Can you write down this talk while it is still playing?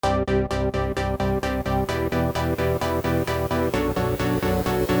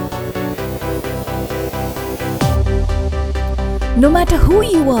No matter who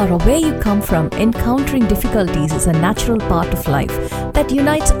you are or where you come from, encountering difficulties is a natural part of life that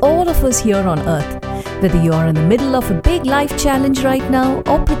unites all of us here on earth. Whether you are in the middle of a big life challenge right now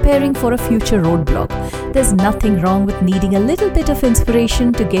or preparing for a future roadblock, there's nothing wrong with needing a little bit of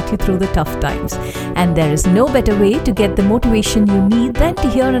inspiration to get you through the tough times. And there is no better way to get the motivation you need than to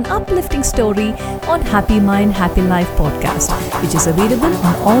hear an uplifting story on Happy Mind, Happy Life podcast, which is available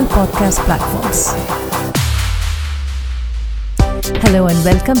on all podcast platforms. Hello and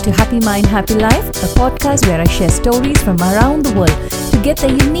welcome to Happy Mind, Happy Life, a podcast where I share stories from around the world to get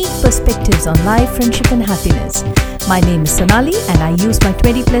their unique perspectives on life, friendship and happiness. My name is Sonali and I use my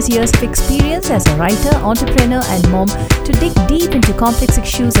 20 plus years of experience as a writer, entrepreneur and mom to dig deep into complex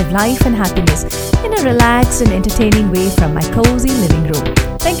issues of life and happiness in a relaxed and entertaining way from my cozy living room.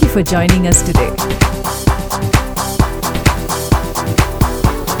 Thank you for joining us today.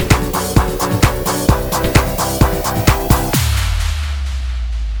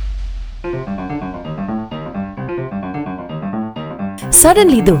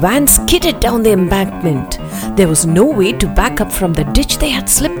 Suddenly, the van skidded down the embankment. There was no way to back up from the ditch they had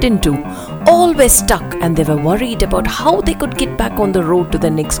slipped into. All were stuck and they were worried about how they could get back on the road to the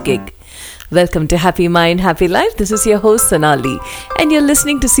next gig. Welcome to Happy Mind, Happy Life. This is your host, Sonali, and you're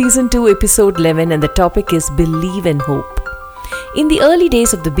listening to Season 2, Episode 11, and the topic is Believe and Hope. In the early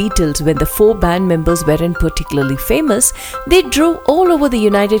days of the Beatles, when the 4 band members weren't particularly famous, they drove all over the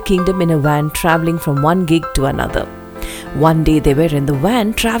United Kingdom in a van traveling from one gig to another. One day they were in the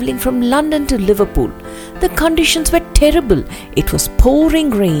van travelling from London to Liverpool. The conditions were terrible. It was pouring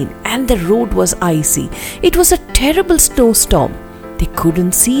rain and the road was icy. It was a terrible snowstorm. They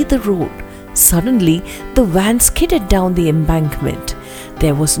couldn't see the road. Suddenly, the van skidded down the embankment.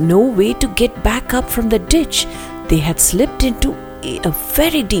 There was no way to get back up from the ditch. They had slipped into a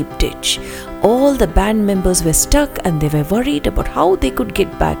very deep ditch. All the band members were stuck and they were worried about how they could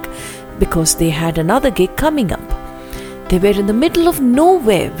get back because they had another gig coming up. They were in the middle of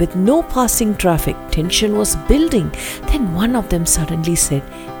nowhere with no passing traffic. Tension was building. Then one of them suddenly said,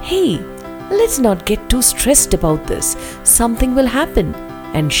 "Hey, let's not get too stressed about this. Something will happen."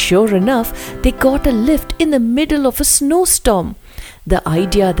 And sure enough, they got a lift in the middle of a snowstorm. The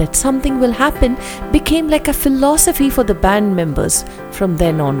idea that something will happen became like a philosophy for the band members from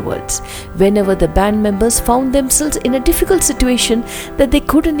then onwards. Whenever the band members found themselves in a difficult situation that they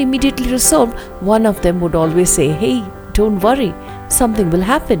couldn't immediately resolve, one of them would always say, "Hey, don't worry, something will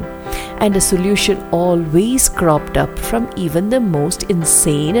happen." And a solution always cropped up from even the most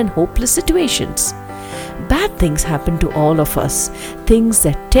insane and hopeless situations. Bad things happen to all of us, things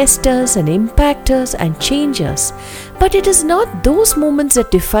that test us and impact us and change us. But it is not those moments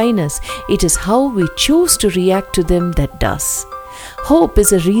that define us, it is how we choose to react to them that does. Hope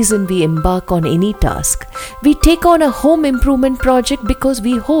is a reason we embark on any task. We take on a home improvement project because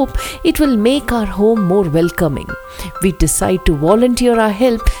we hope it will make our home more welcoming. We decide to volunteer our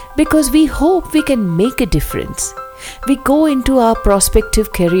help because we hope we can make a difference. We go into our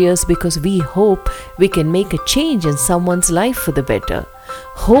prospective careers because we hope we can make a change in someone's life for the better.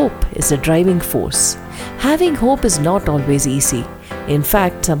 Hope is a driving force. Having hope is not always easy. In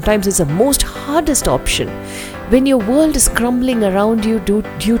fact, sometimes it's the most hardest option. When your world is crumbling around you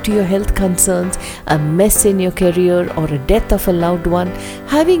due to your health concerns, a mess in your career or a death of a loved one,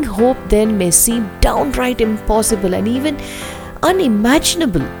 having hope then may seem downright impossible and even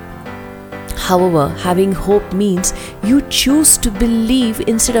unimaginable. However, having hope means you choose to believe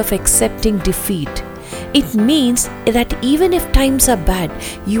instead of accepting defeat. It means that even if times are bad,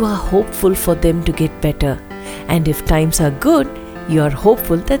 you are hopeful for them to get better. And if times are good, you are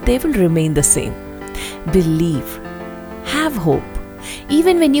hopeful that they will remain the same. Believe. Have hope.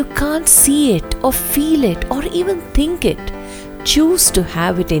 Even when you can't see it or feel it or even think it, choose to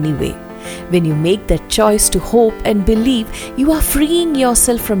have it anyway. When you make that choice to hope and believe, you are freeing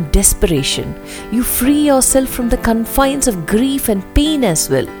yourself from desperation. You free yourself from the confines of grief and pain as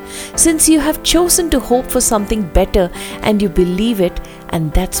well. Since you have chosen to hope for something better and you believe it,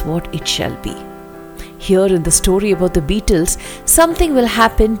 and that's what it shall be. Here in the story about the Beatles, something will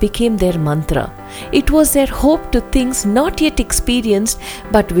happen became their mantra. It was their hope to things not yet experienced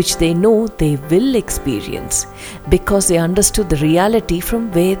but which they know they will experience because they understood the reality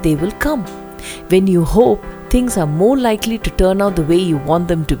from where they will come. When you hope, things are more likely to turn out the way you want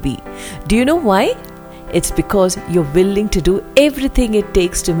them to be. Do you know why? It's because you're willing to do everything it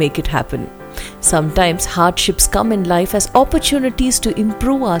takes to make it happen. Sometimes hardships come in life as opportunities to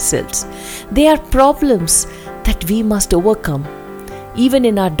improve ourselves. They are problems that we must overcome. Even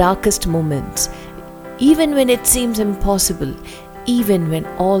in our darkest moments, even when it seems impossible, even when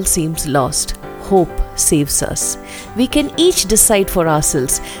all seems lost, hope saves us. We can each decide for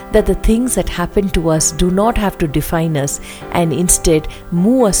ourselves that the things that happen to us do not have to define us and instead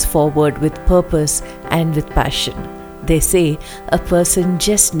move us forward with purpose and with passion. They say a person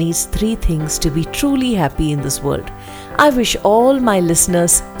just needs 3 things to be truly happy in this world. I wish all my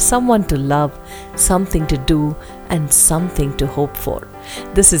listeners someone to love, something to do, and something to hope for.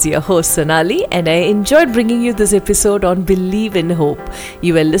 This is your host Sonali, and I enjoyed bringing you this episode on Believe in Hope.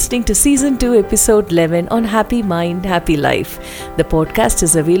 You are listening to Season 2, Episode 11 on Happy Mind, Happy Life. The podcast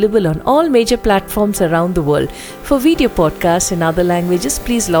is available on all major platforms around the world. For video podcasts in other languages,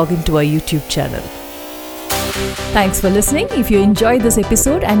 please log into our YouTube channel. Thanks for listening. If you enjoyed this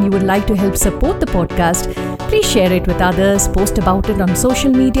episode and you would like to help support the podcast, please share it with others, post about it on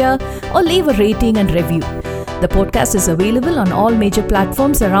social media, or leave a rating and review. The podcast is available on all major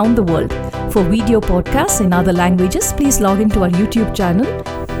platforms around the world. For video podcasts in other languages, please log into our YouTube channel.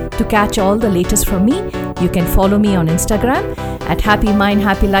 To catch all the latest from me, you can follow me on Instagram at Happy Mind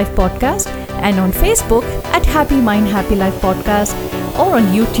Happy Life Podcast and on Facebook at Happy Mind Happy Life Podcast or on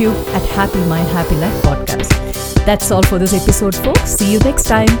YouTube at Happy Mind Happy Life Podcast. That's all for this episode, folks. See you next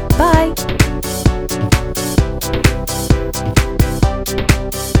time. Bye.